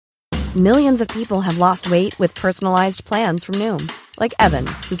Millions of people have lost weight with personalized plans from Noom. Like Evan,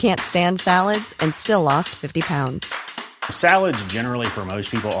 who can't stand salads and still lost 50 pounds. Salads generally for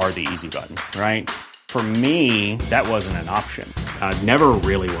most people are the easy button, right? For me, that wasn't an option. I never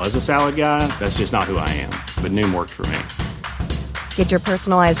really was a salad guy. That's just not who I am. But Noom worked for me. Get your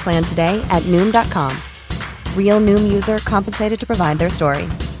personalized plan today at Noom.com. Real Noom user compensated to provide their story.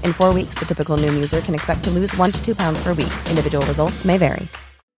 In 4 weeks, the typical Noom user can expect to lose 1 to 2 pounds per week. Individual results may vary.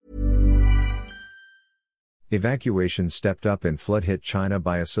 Evacuations stepped up in flood-hit China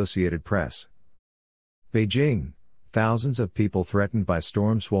by Associated Press. Beijing. Thousands of people threatened by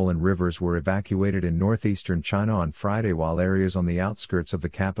storm-swollen rivers were evacuated in northeastern China on Friday, while areas on the outskirts of the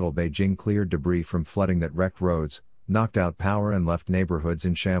capital Beijing cleared debris from flooding that wrecked roads, knocked out power and left neighborhoods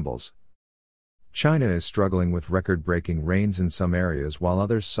in shambles. China is struggling with record-breaking rains in some areas while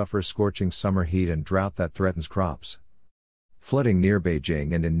others suffer scorching summer heat and drought that threatens crops. Flooding near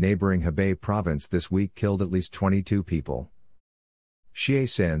Beijing and in neighboring Hebei province this week killed at least 22 people. Xie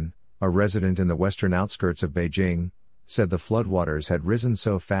Xin, a resident in the western outskirts of Beijing, said the floodwaters had risen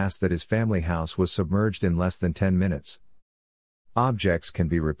so fast that his family house was submerged in less than 10 minutes. Objects can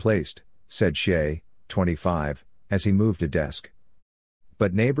be replaced, said Xie, 25, as he moved a desk.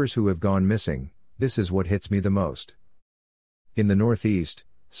 But neighbors who have gone missing, this is what hits me the most. In the northeast,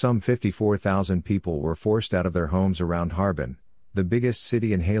 some 54,000 people were forced out of their homes around Harbin, the biggest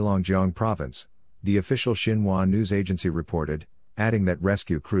city in Heilongjiang province, the official Xinhua news agency reported, adding that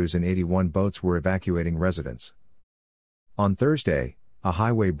rescue crews in 81 boats were evacuating residents. On Thursday, a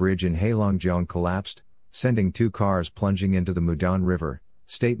highway bridge in Heilongjiang collapsed, sending 2 cars plunging into the Mudan River,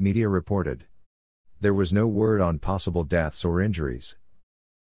 state media reported. There was no word on possible deaths or injuries.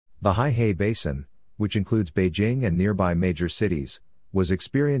 The Haihai Basin, which includes Beijing and nearby major cities, was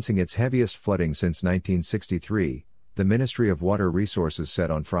experiencing its heaviest flooding since 1963, the Ministry of Water Resources said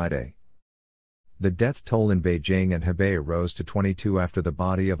on Friday. The death toll in Beijing and Hebei rose to 22 after the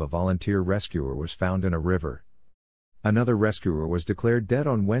body of a volunteer rescuer was found in a river. Another rescuer was declared dead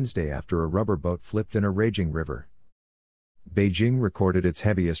on Wednesday after a rubber boat flipped in a raging river. Beijing recorded its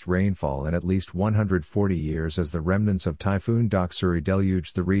heaviest rainfall in at least 140 years as the remnants of Typhoon Doksuri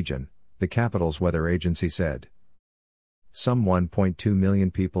deluged the region, the capital's weather agency said. Some 1.2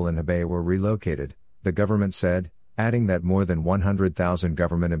 million people in Hebei were relocated, the government said, adding that more than 100,000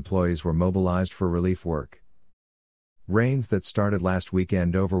 government employees were mobilized for relief work. Rains that started last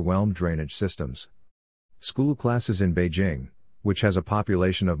weekend overwhelmed drainage systems. School classes in Beijing, which has a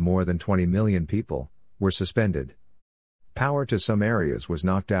population of more than 20 million people, were suspended. Power to some areas was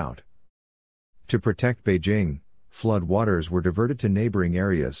knocked out. To protect Beijing, flood waters were diverted to neighboring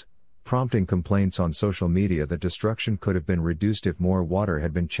areas, prompting complaints on social media that destruction could have been reduced if more water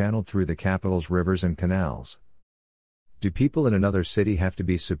had been channeled through the capital's rivers and canals. Do people in another city have to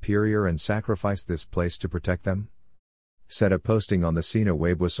be superior and sacrifice this place to protect them? Said a posting on the Sina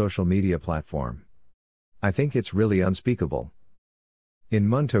Weibo social media platform. I think it's really unspeakable. In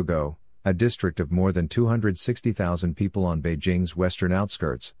Muntogo, a district of more than 260,000 people on Beijing's western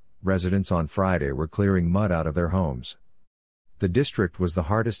outskirts, residents on Friday were clearing mud out of their homes. The district was the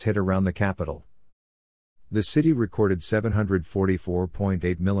hardest hit around the capital. The city recorded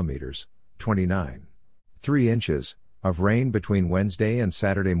 744.8 millimeters, 29.3 inches, of rain between Wednesday and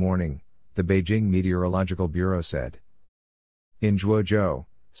Saturday morning, the Beijing Meteorological Bureau said. In Zhuozhou,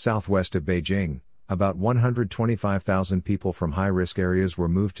 southwest of Beijing, about 125,000 people from high-risk areas were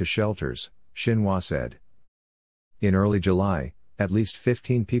moved to shelters, Xinhua said. In early July, at least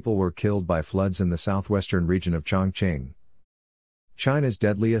 15 people were killed by floods in the southwestern region of Chongqing. China's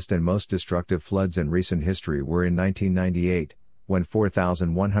deadliest and most destructive floods in recent history were in 1998, when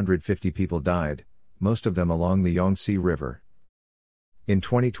 4,150 people died, most of them along the Yangtze River. In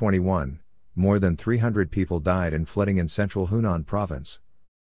 2021, more than 300 people died in flooding in central Hunan province.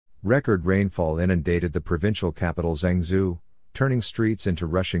 Record rainfall inundated the provincial capital Zhengzhou, turning streets into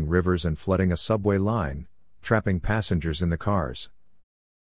rushing rivers and flooding a subway line, trapping passengers in the cars.